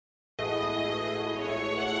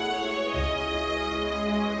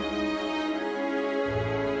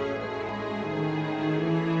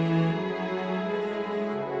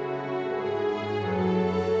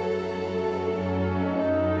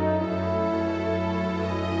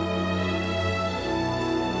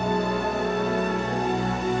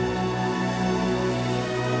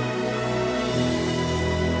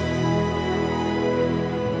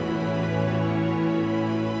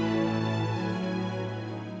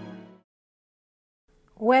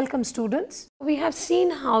Welcome students. We have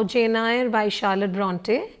seen how Jane Eyre by Charlotte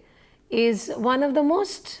Bronte is one of the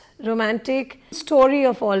most romantic story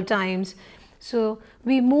of all times. So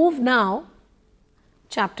we move now,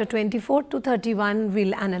 chapter 24 to 31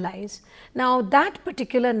 we'll analyze. Now that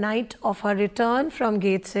particular night of her return from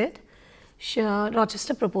Gateshead,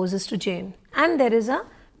 Rochester proposes to Jane, and there is a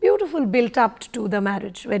beautiful build up to the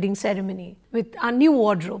marriage wedding ceremony with a new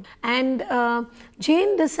wardrobe, and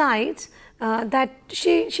Jane decides that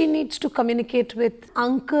she needs to communicate with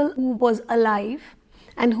uncle who was alive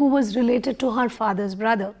and who was related to her father's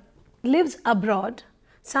brother, lives abroad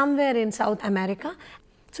somewhere in South America.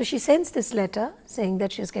 So she sends this letter saying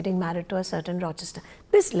that she is getting married to a certain Rochester.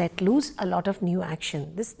 This let loose a lot of new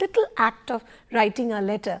action. This little act of writing a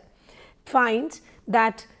letter finds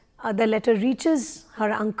that the letter reaches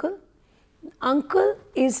her uncle. Uncle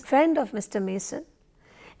is friend of Mr. Mason,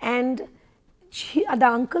 and the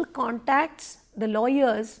uncle contacts the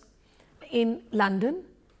lawyers in London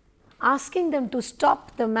asking them to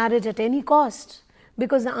stop the marriage at any cost,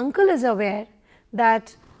 because the uncle is aware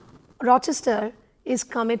that Rochester is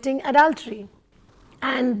committing adultery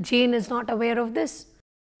and Jane is not aware of this.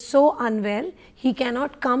 So unwell, he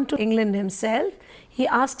cannot come to England himself. He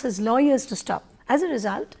asks his lawyers to stop. As a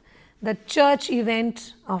result, the church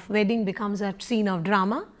event of wedding becomes a scene of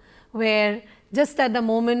drama, where just at the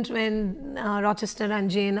moment when Rochester and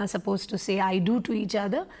Jane are supposed to say I do to each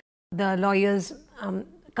other, the lawyers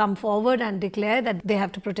come forward and declare that they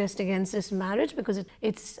have to protest against this marriage because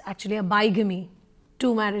it's actually a bigamy,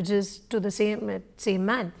 two marriages to the same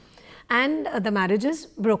man, and the marriage is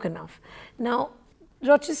broken off. Now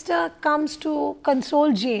Rochester comes to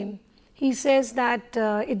console Jane. He says that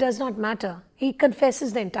it does not matter. He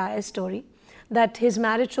confesses the entire story, that his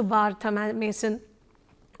marriage to Martha Mason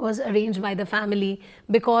was arranged by the family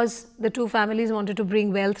because the two families wanted to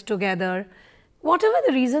bring wealth together. Whatever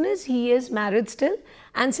the reason is, he is married still,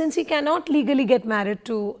 and since he cannot legally get married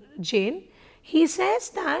to Jane, he says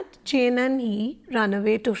that Jane and he run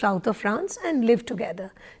away to south of France and live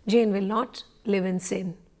together. Jane will not live in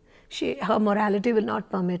sin. Her morality will not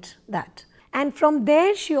permit that. And from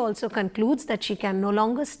there she also concludes that she can no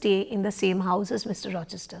longer stay in the same house as Mr.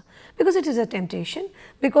 Rochester, because it is a temptation,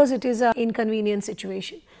 because it is an inconvenient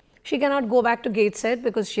situation. She cannot go back to Gateshead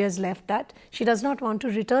because she has left that. She does not want to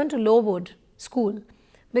return to Lowood School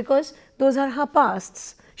because those are her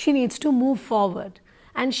pasts. She needs to move forward,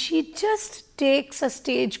 and she just takes a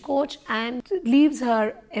stagecoach and leaves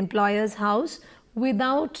her employer's house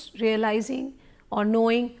without realizing or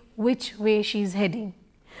knowing which way she is heading.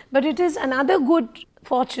 But it is another good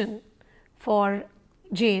fortune for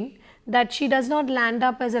Jane that she does not land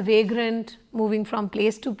up as a vagrant moving from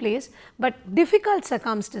place to place, but difficult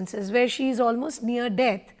circumstances where she is almost near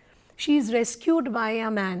death. She is rescued by a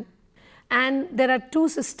man, and there are two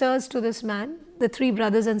sisters to this man. The three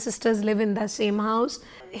brothers and sisters live in the same house.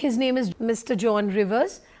 His name is Mr. John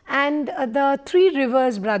Rivers, and the three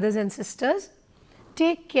Rivers brothers and sisters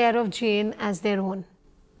take care of Jane as their own.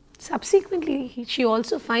 Subsequently, she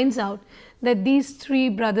also finds out that these three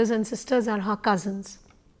brothers and sisters are her cousins,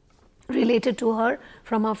 related to her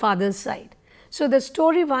from her father's side. So the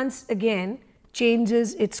story once again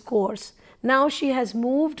changes its course. Now she has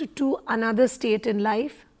moved to another state in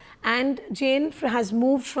life, and Jane has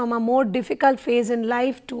moved from a more difficult phase in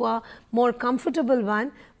life to a more comfortable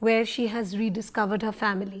one where she has rediscovered her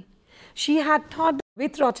family. She had thought that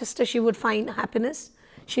with Rochester she would find happiness.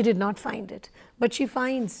 She did not find it, but she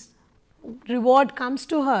finds reward comes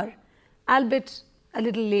to her, albeit a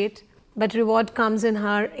little late, but reward comes in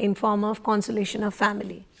her in form of consolation of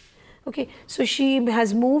family. Okay, so she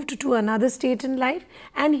has moved to another state in life,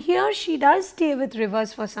 and here she does stay with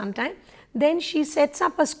Rivers for some time. Then she sets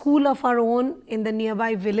up a school of her own in the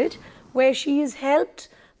nearby village, where she is helped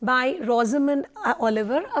by Rosamond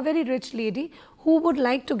Oliver, a very rich lady who would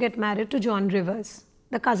like to get married to John Rivers,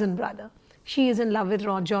 the cousin brother. She is in love with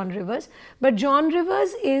John Rivers, but John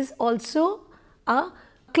Rivers is also a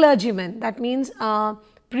clergyman, that means a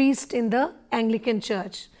priest in the Anglican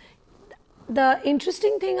Church. The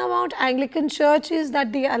interesting thing about Anglican Church is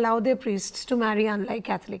that they allow their priests to marry, unlike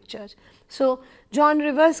Catholic Church. So John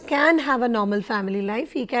Rivers can have a normal family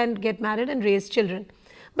life, he can get married and raise children,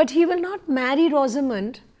 but he will not marry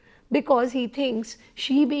Rosamond because he thinks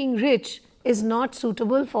she, being rich, is not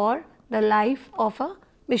suitable for the life of a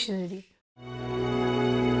missionary.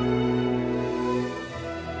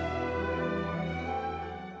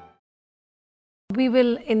 We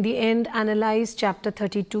will in the end analyze chapter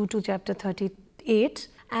 32 to chapter 38,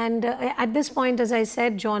 and at this point, as I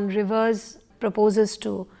said, John Rivers proposes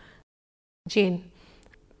to Jane.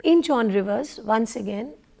 In John Rivers, once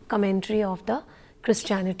again, commentary of the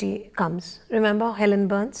Christianity comes. Remember Helen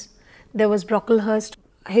Burns? There was Brocklehurst,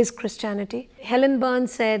 his Christianity. Helen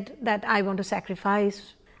Burns said that I want to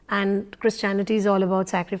sacrifice, and Christianity is all about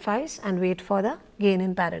sacrifice and wait for the gain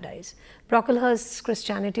in paradise. Brocklehurst's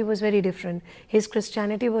Christianity was very different. His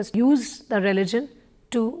Christianity was use the religion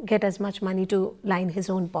to get as much money to line his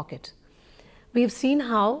own pocket. We've seen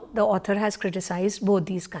how the author has criticized both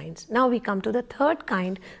these kinds. Now we come to the third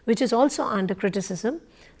kind, which is also under criticism,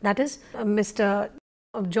 that is Mr.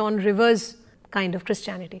 John Rivers' kind of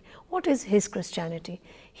Christianity. What is his Christianity?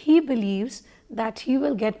 He believes that he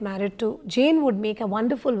will get married to Jane, would make a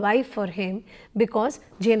wonderful wife for him because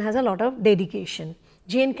Jane has a lot of dedication.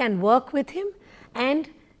 Jane can work with him and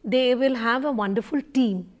they will have a wonderful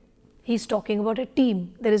team. He's talking about a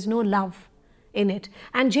team. There is no love in it.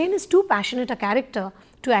 And Jane is too passionate a character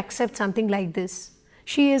to accept something like this.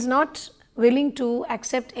 She is not willing to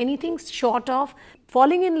accept anything short of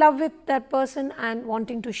falling in love with that person and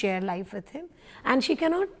wanting to share life with him. And she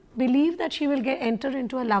cannot believe that she will enter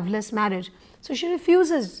into a loveless marriage. So she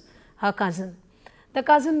refuses her cousin. The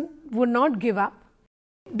cousin would not give up.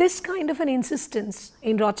 This kind of an insistence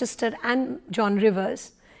in Rochester and John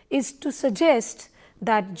Rivers is to suggest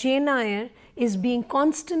that Jane Eyre is being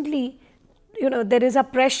constantly, there is a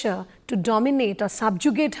pressure to dominate or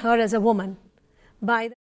subjugate her as a woman by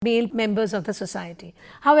the male members of the society.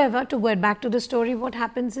 However, to get back to the story, what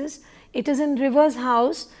happens is, it is in Rivers'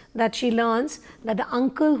 house that she learns that the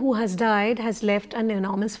uncle who has died has left an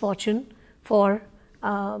enormous fortune for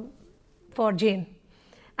Jane.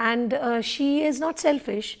 And she is not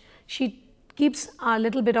selfish. She keeps a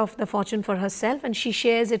little bit of the fortune for herself and she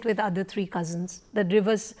shares it with other three cousins, the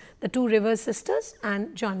two Rivers sisters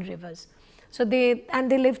and John Rivers. So they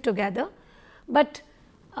live together. But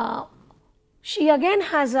she again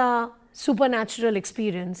has a supernatural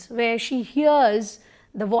experience where she hears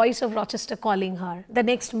the voice of Rochester calling her. The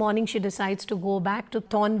next morning she decides to go back to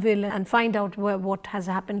Thornville and find out what has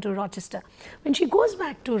happened to Rochester. When she goes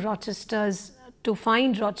back to to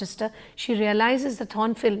find Rochester, she realizes that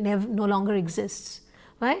Thornville no longer exists.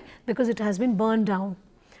 Why? Because it has been burned down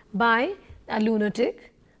by a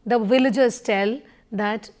lunatic. The villagers tell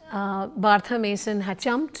that Bertha Mason had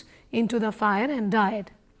jumped into the fire and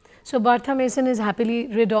died. So Bertha Mason is happily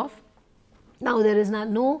rid of. Now there is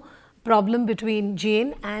no problem between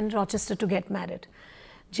Jane and Rochester to get married.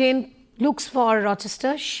 Jane looks for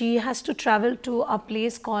Rochester. She has to travel to a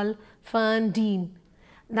place called Ferndean.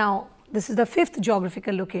 Now this is the fifth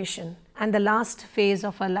geographical location and the last phase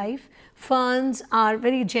of her life. Ferns are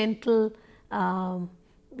very gentle,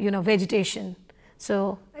 vegetation.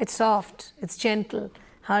 So it's soft, it's gentle.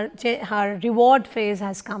 Her reward phase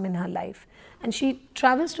has come in her life. And she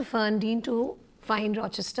travels to Ferndean to find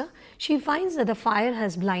Rochester. She finds that the fire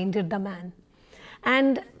has blinded the man.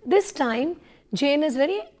 And this time, Jane is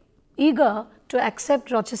very eager to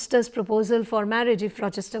accept Rochester's proposal for marriage if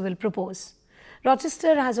Rochester will propose.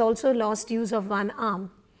 Rochester has also lost use of one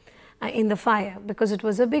arm in the fire because it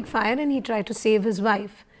was a big fire and he tried to save his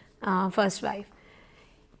wife, first wife.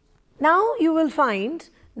 Now you will find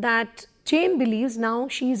that Jane believes now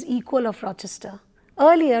she is equal of Rochester.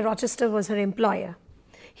 Earlier, Rochester was her employer.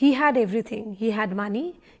 He had everything. He had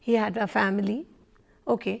money, he had a family,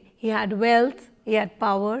 he had wealth, he had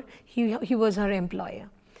power, he was her employer.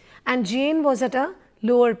 And Jane was at a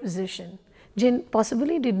lower position. Jane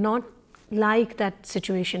possibly did not like that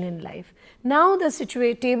situation in life. Now the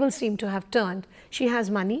table seemed to have turned. She has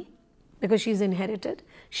money because she's inherited.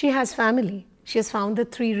 She has family. She has found the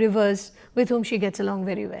three Rivers with whom she gets along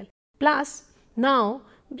very well. Plus, now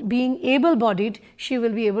being able-bodied, she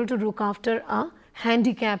will be able to look after a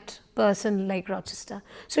handicapped person like Rochester.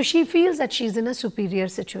 So she feels that she's in a superior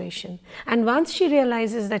situation. And once she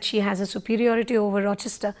realizes that she has a superiority over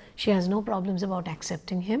Rochester, she has no problems about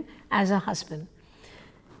accepting him as a husband.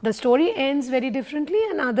 The story ends very differently.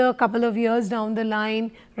 Another couple of years down the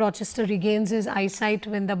line, Rochester regains his eyesight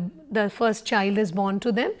when the first child is born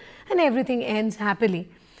to them and everything ends happily.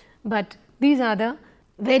 But these are the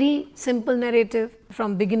very simple narrative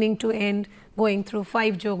from beginning to end, going through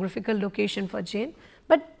 5 geographical locations for Jane,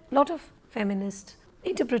 but a lot of feminist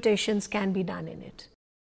interpretations can be done in it.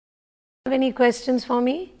 Have any questions for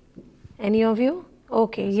me? Any of you?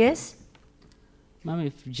 Okay, yes? Ma'am,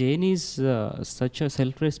 if Jane is such a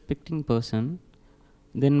self-respecting person,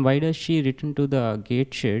 then why does she return to the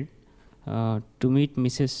gate shed to meet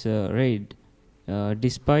Mrs. Reid,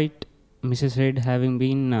 despite Mrs. Reid having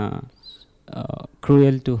been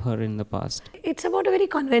cruel to her in the past? It's about a very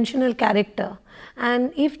conventional character,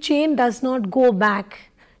 and if Jane does not go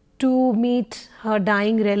back to meet her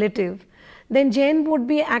dying relative, then Jane would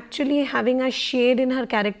be actually having a shade in her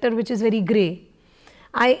character which is very grey.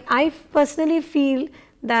 I personally feel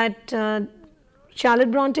that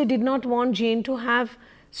Charlotte Bronte did not want Jane to have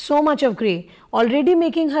so much of grey, already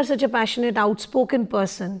making her such a passionate, outspoken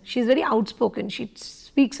person. She's very outspoken, she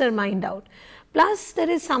speaks her mind out. Plus, there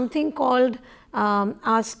is something called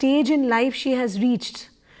a stage in life she has reached,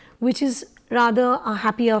 which is rather a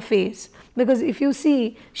happier phase. Because if you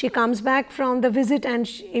see, she comes back from the visit and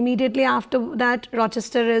immediately after that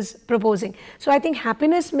Rochester is proposing. So I think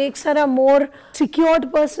happiness makes her a more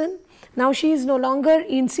secured person. Now she is no longer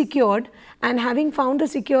insecure, and having found a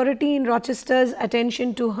security in Rochester's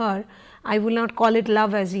attention to her, I will not call it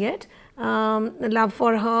love as yet, love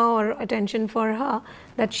for her or attention for her,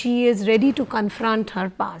 that she is ready to confront her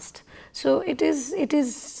past. So it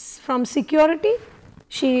is from security.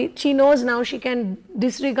 She knows now she can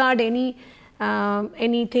disregard anything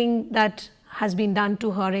that has been done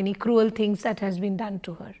to her, any cruel things that has been done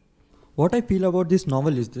to her. What I feel about this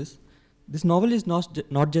novel is this novel is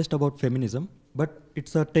not just about feminism, but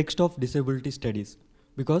it's a text of disability studies,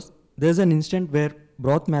 because there's an instant where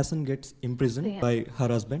Broth Mason gets imprisoned by her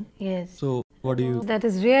husband. Yes. So what do you... That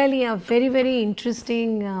is really a very, very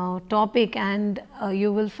interesting topic, and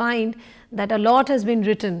you will find that a lot has been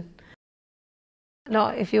written. Now,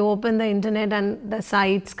 if you open the internet and the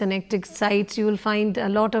sites, connected sites, you will find a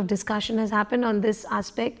lot of discussion has happened on this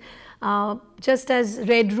aspect. Just as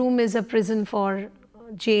Red Room is a prison for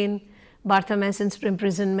Jane, Bertha Mason's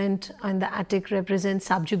imprisonment in the attic represents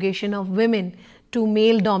subjugation of women to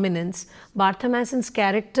male dominance. Bertha Mason's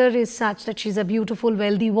character is such that she's a beautiful,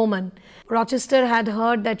 wealthy woman. Rochester had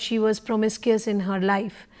heard that she was promiscuous in her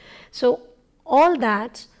life. So all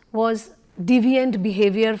that was deviant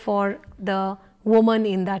behavior for the woman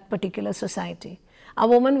in that particular society. A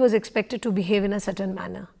woman was expected to behave in a certain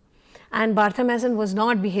manner, and Bertha Mason was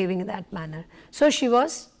not behaving in that manner. So she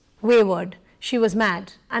was wayward. She was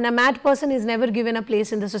mad, and a mad person is never given a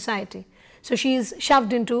place in the society. So she is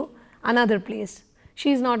shoved into another place.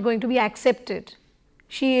 She is not going to be accepted.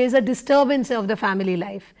 She is a disturbance of the family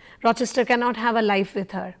life. Rochester cannot have a life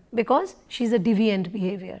with her because she is a deviant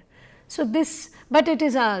behavior. So this, but it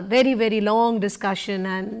is a very, very long discussion,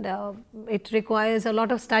 and it requires a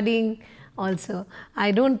lot of studying also.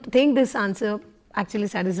 I don't think this answer actually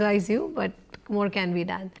satisfies you, but more can be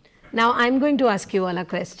done. Now I am going to ask you all a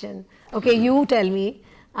question. Okay, you tell me,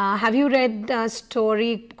 have you read a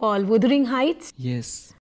story called Wuthering Heights?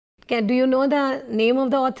 Yes. Do you know the name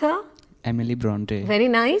of the author? Emily Bronte. Very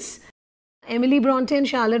nice. Emily Bronte and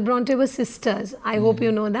Charlotte Bronte were sisters. I hope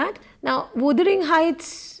you know that. Now, Wuthering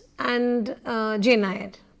Heights and Jane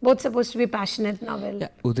Eyre, both supposed to be passionate novel. Yeah,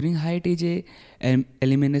 Wuthering Height is a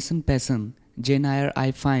elimination passion. Jane Eyre,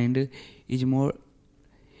 I find, is more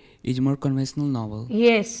conventional novel.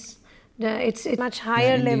 Yes. It's a much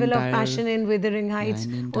higher level of passion in Wuthering Heights.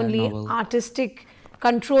 Only novel. Artistic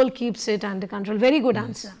control keeps it under control. Very good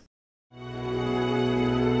answer.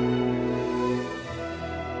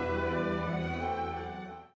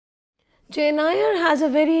 Jane Eyre has a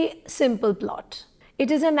very simple plot.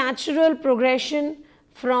 It is a natural progression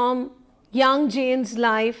from young Jane's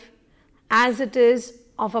life as it is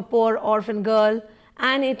of a poor orphan girl,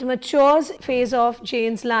 and it matures phase of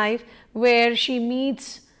Jane's life where she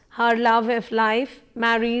meets her love of life,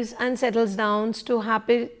 marries and settles down to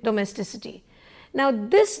happy domesticity. Now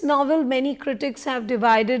this novel many critics have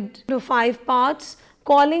divided into 5 parts,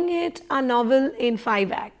 calling it a novel in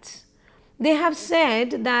 5 acts. They have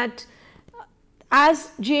said that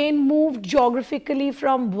as Jane moved geographically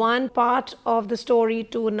from one part of the story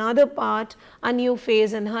to another part, a new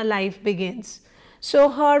phase in her life begins. So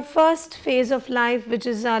her first phase of life, which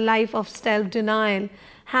is a life of self-denial,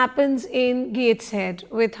 happens in Gateshead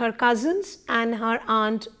with her cousins and her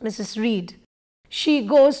aunt Mrs. Reed. She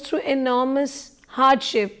goes through enormous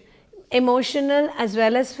hardship, emotional as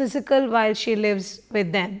well as physical, while she lives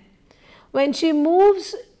with them. When she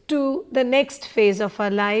moves to the next phase of her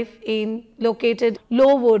life in located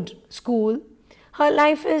Lowood School, her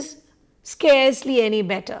life is scarcely any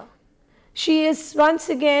better. She is once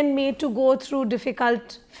again made to go through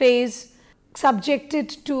difficult phase, subjected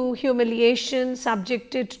to humiliation,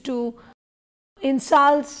 subjected to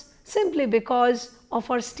insults simply because of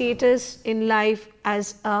her status in life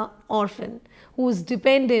as an orphan who is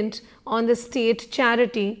dependent on the state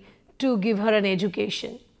charity to give her an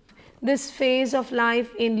education. This phase of life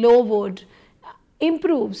in Lowood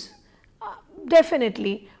improves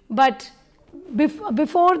definitely, but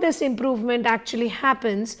before this improvement actually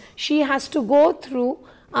happens, she has to go through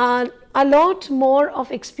a lot more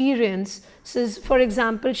of experiences. For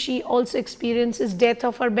example, she also experiences death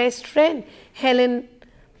of her best friend Helen,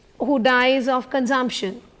 who dies of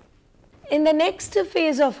consumption. In the next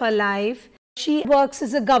phase of her life, She works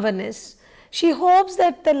as a governess. She hopes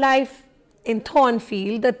that the life in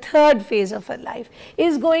Thornfield, the third phase of her life,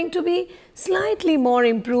 is going to be slightly more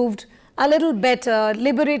improved, a little better,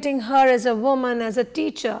 liberating her as a woman, as a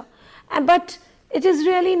teacher. But it is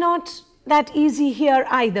really not that easy here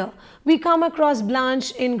either. We come across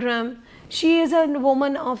Blanche Ingram. She is a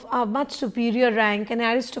woman of a much superior rank, an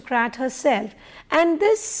aristocrat herself. And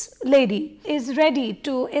this lady is ready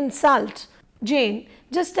to insult Jane,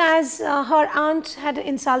 just as her aunt had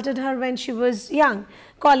insulted her when she was young,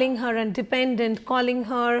 calling her independent, calling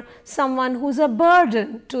her someone who's a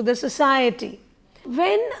burden to the society.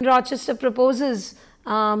 When Rochester proposes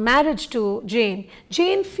marriage to Jane,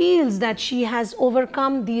 Jane feels that she has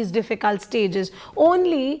overcome these difficult stages,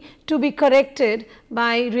 only to be corrected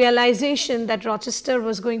by realization that Rochester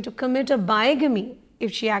was going to commit a bigamy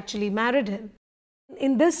if she actually married him.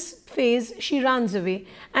 In this phase, she runs away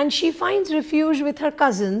and she finds refuge with her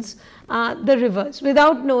cousins, the Rivers,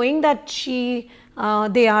 without knowing that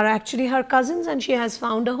they are actually her cousins, and she has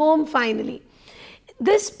found a home finally.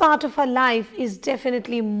 This part of her life is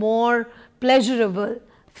definitely more pleasurable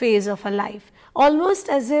phase of her life, almost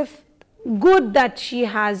as if good that she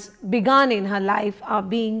has begun in her life are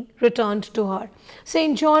being returned to her.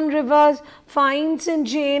 St. John Rivers finds in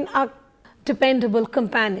Jane a dependable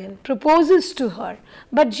companion, proposes to her,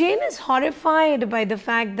 but Jane is horrified by the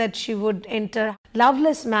fact that she would enter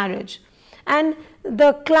loveless marriage. And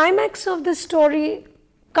the climax of the story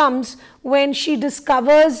comes when she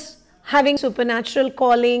discovers, having supernatural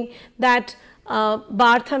calling, that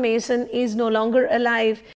Bartha Mason is no longer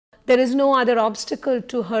alive. There is no other obstacle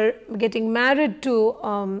to her getting married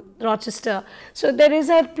to Rochester. So there is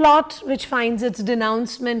a plot which finds its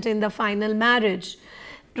denouncement in the final marriage.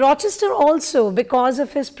 Rochester also, because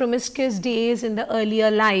of his promiscuous days in the earlier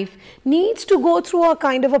life, needs to go through a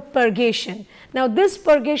kind of a purgation. Now this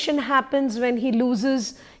purgation happens when he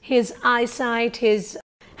loses his eyesight, his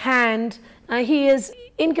hand, he is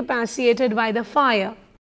incapacitated by the fire.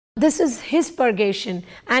 This is his purgation,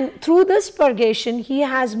 and through this purgation he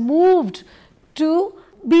has moved to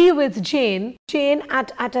be with Jane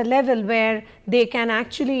at a level where they can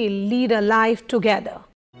actually lead a life together.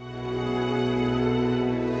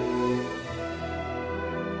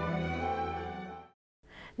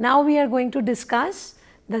 Now we are going to discuss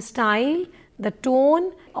the style, the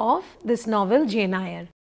tone of this novel Jane Eyre.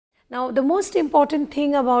 Now the most important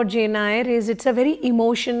thing about Jane Eyre is it's a very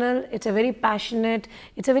emotional, it's a very passionate,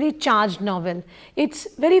 it's a very charged novel. It's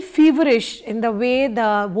very feverish in the way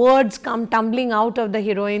the words come tumbling out of the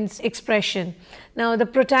heroine's expression. Now the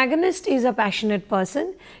protagonist is a passionate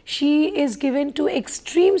person. She is given to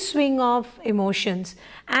extreme swing of emotions,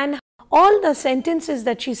 and all the sentences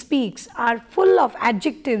that she speaks are full of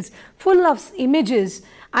adjectives, full of images.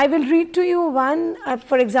 I will read to you one,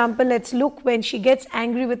 for example, let's look when she gets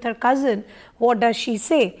angry with her cousin. What does she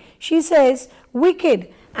say? She says,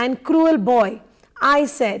 "Wicked and cruel boy, I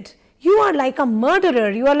said, you are like a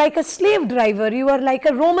murderer, you are like a slave driver, you are like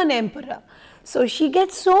a Roman emperor." So she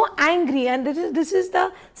gets so angry, and this is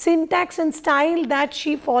the syntax and style that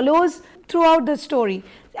she follows throughout the story.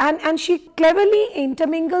 And she cleverly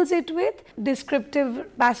intermingles it with descriptive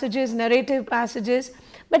passages, narrative passages,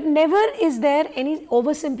 but never is there any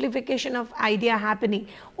oversimplification of idea happening.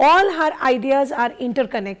 All her ideas are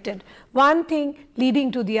interconnected, one thing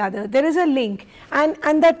leading to the other. There is a link,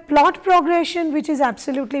 and that plot progression, which is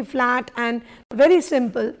absolutely flat and very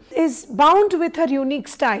simple, is bound with her unique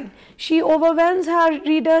style. She overwhelms her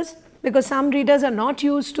readers because some readers are not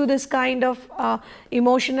used to this kind of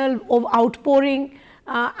emotional outpouring.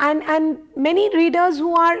 And many readers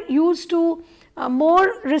who are used to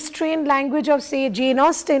more restrained language of, say, Jane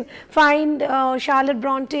Austen, find Charlotte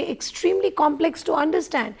Bronte extremely complex to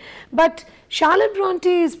understand. But Charlotte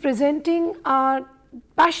Bronte is presenting a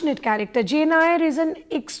passionate character. Jane Eyre is an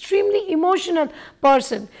extremely emotional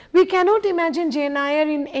person. We cannot imagine Jane Eyre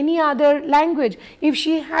in any other language. If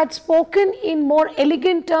she had spoken in more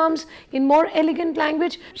elegant terms, in more elegant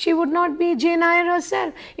language, she would not be Jane Eyre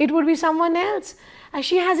herself. It would be someone else.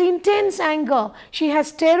 She has intense anger, she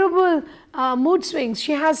has terrible mood swings,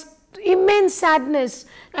 she has immense sadness,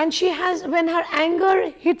 and she has, when her anger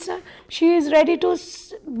hits her, she is ready to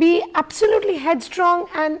be absolutely headstrong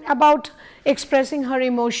and about expressing her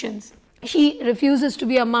emotions. She refuses to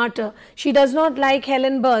be a martyr. She does not like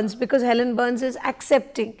Helen Burns because Helen Burns is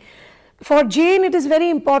accepting. For Jane, it is very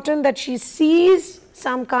important that she sees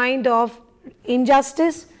some kind of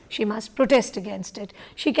injustice. She must protest against it.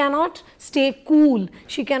 She cannot stay cool.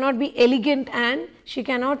 She cannot be elegant, and she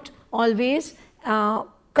cannot always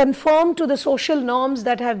conform to the social norms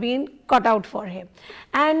that have been cut out for him.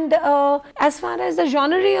 And as far as the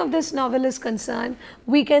genre of this novel is concerned,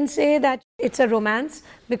 we can say that it's a romance,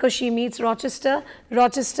 because she meets Rochester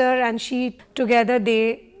and she together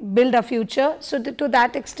they build a future. So to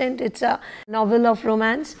that extent it's a novel of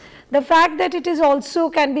romance. The fact that it is also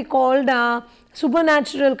can be called a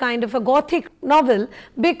supernatural kind of a gothic novel,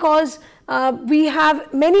 because we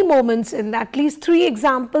have many moments in that, at least 3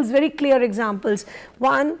 examples, very clear examples.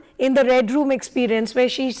 One, in the Red Room experience, where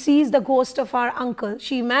she sees the ghost of her uncle.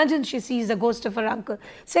 She imagines she sees the ghost of her uncle.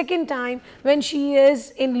 Second time, when she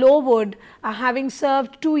is in Lowood, having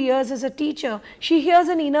served 2 years as a teacher, she hears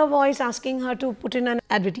an inner voice asking her to put in an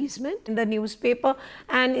advertisement in the newspaper,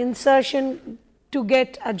 and insertion to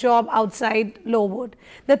get a job outside Lowood.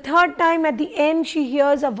 The third time, at the end, she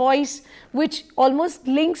hears a voice which almost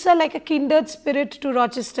links her like a kindred spirit to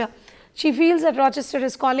Rochester. She feels that Rochester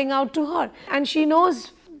is calling out to her, and she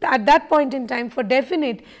knows at that point in time for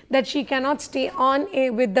definite that she cannot stay on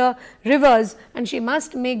with the Rivers, and she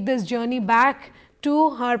must make this journey back to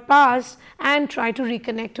her past and try to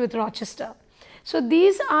reconnect with Rochester. So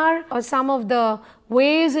these are some of the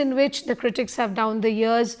ways in which the critics have down the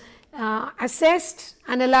years assessed,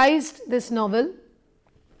 analyzed this novel.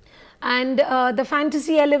 And the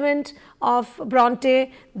fantasy element of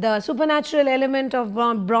Bronte, the supernatural element of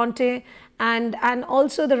Bronte, and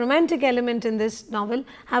also the romantic element in this novel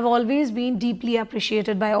have always been deeply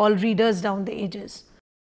appreciated by all readers down the ages.